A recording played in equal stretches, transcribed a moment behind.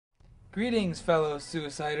Greetings, fellow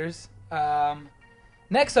suiciders.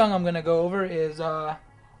 Next song I'm going to go over is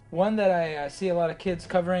one that I see a lot of kids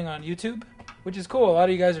covering on YouTube, which is cool. A lot of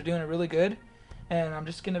you guys are doing it really good. And I'm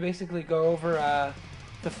just going to basically go over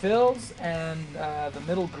the fills and the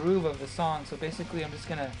middle groove of the song. So basically I'm just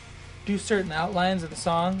going to do certain outlines of the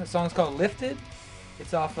song. The song's called Lifted.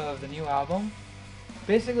 It's off of the new album.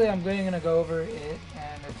 Basically I'm going to go over it,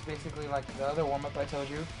 and it's basically like the other warm-up I told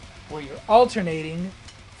you, where you're alternating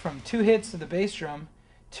from 2 hits to the bass drum,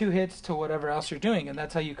 2 hits to whatever else you're doing, and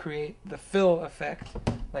that's how you create the fill effect,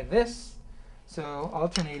 like this. So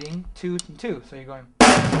alternating 2 and 2. So you're going.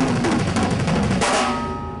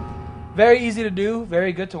 Very easy to do,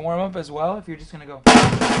 very good to warm up as well. If you're just gonna go.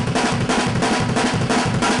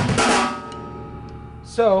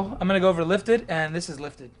 So I'm gonna go over Lifted, and this is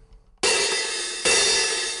Lifted.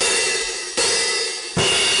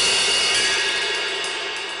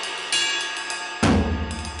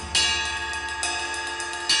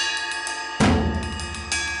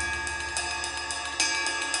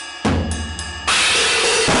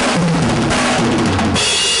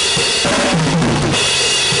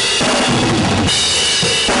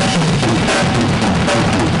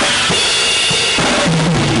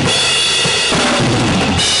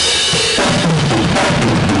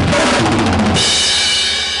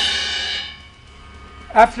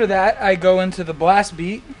 After that, I go into the blast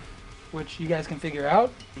beat, which you guys can figure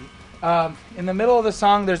out. In the middle of the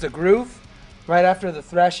song, there's a groove. Right after the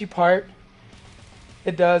thrashy part,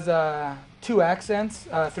 it does 2 accents,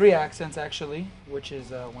 3 accents actually, which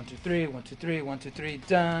is 1 2 3, 1 2 3, 1 2 3,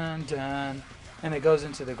 dun dun, and it goes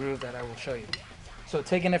into the groove that I will show you. So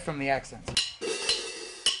taking it from the accents.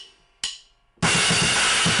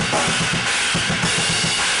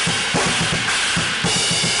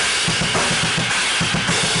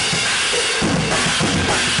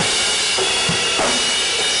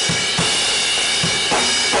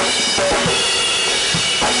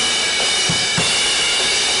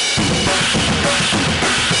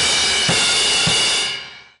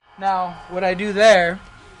 Now, what I do there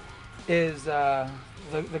is the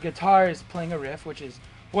guitar is playing a riff, which is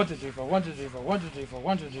 1 2 3 4 1 2 3 4 1 2 3 4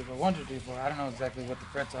 1 2 3 4 1 2 3 4. I don't know exactly what the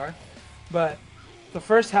frets are, but the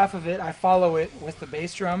first half of it I follow it with the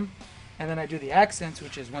bass drum, and then I do the accents,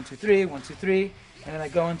 which is 1 2 3 1 2 3, and then I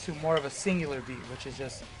go into more of a singular beat, which is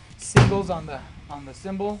just singles on the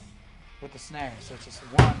cymbal with the snare. So it's just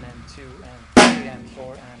 1 and 2 and 3 and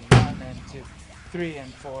 4 and 1 and 2, 3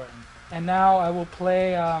 and 4. And now I will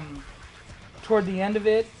play toward the end of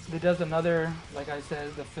it. It does another, like I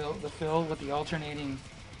said, the fill with the alternating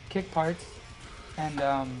kick parts, and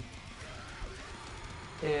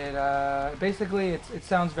basically it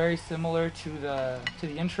sounds very similar to the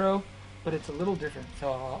intro, but it's a little different.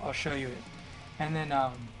 So I'll show you it, and then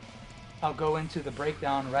I'll go into the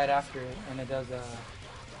breakdown right after it, and it does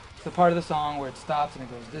the part of the song where it stops and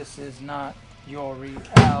it goes, "This is not your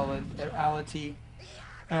reality."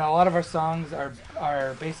 And a lot of our songs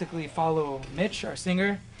are basically follow Mitch, our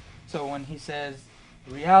singer. So when he says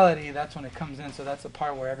reality, that's when it comes in. So that's the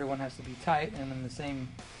part where everyone has to be tight and in the same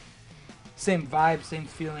vibe, same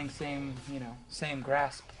feeling, same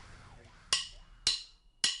grasp.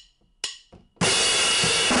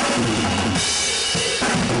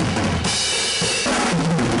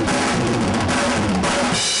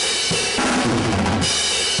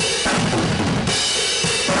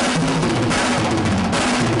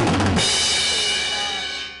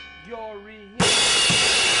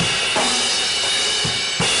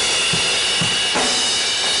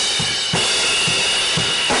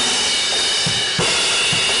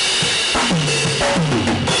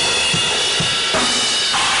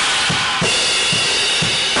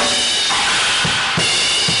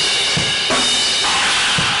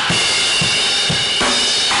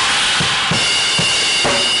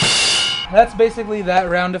 That's basically that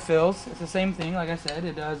round of fills. It's the same thing, like I said.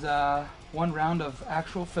 It does 1 round of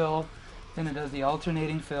actual fill, then it does the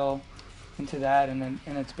alternating fill into that, and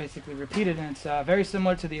it's basically repeated. And it's very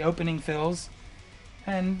similar to the opening fills,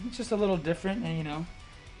 and it's just a little different. And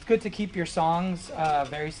it's good to keep your songs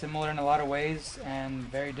very similar in a lot of ways and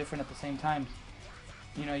very different at the same time.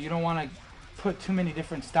 You don't want to put too many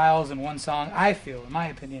different styles in one song. I feel, in my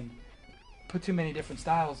opinion, put too many different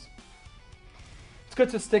styles. It's good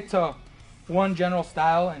to stick to one general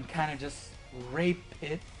style and kind of just rape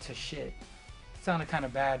it to shit. It sounded kind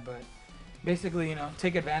of bad, but basically,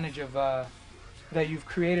 take advantage of that you've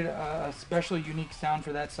created a special, unique sound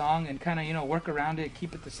for that song, and kind of, work around it,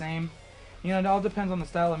 keep it the same. It all depends on the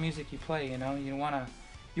style of music you play. You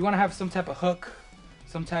wanna have some type of hook,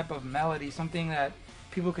 some type of melody, something that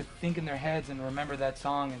people could think in their heads and remember that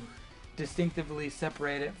song and distinctively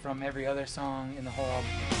separate it from every other song in the whole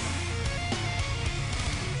album.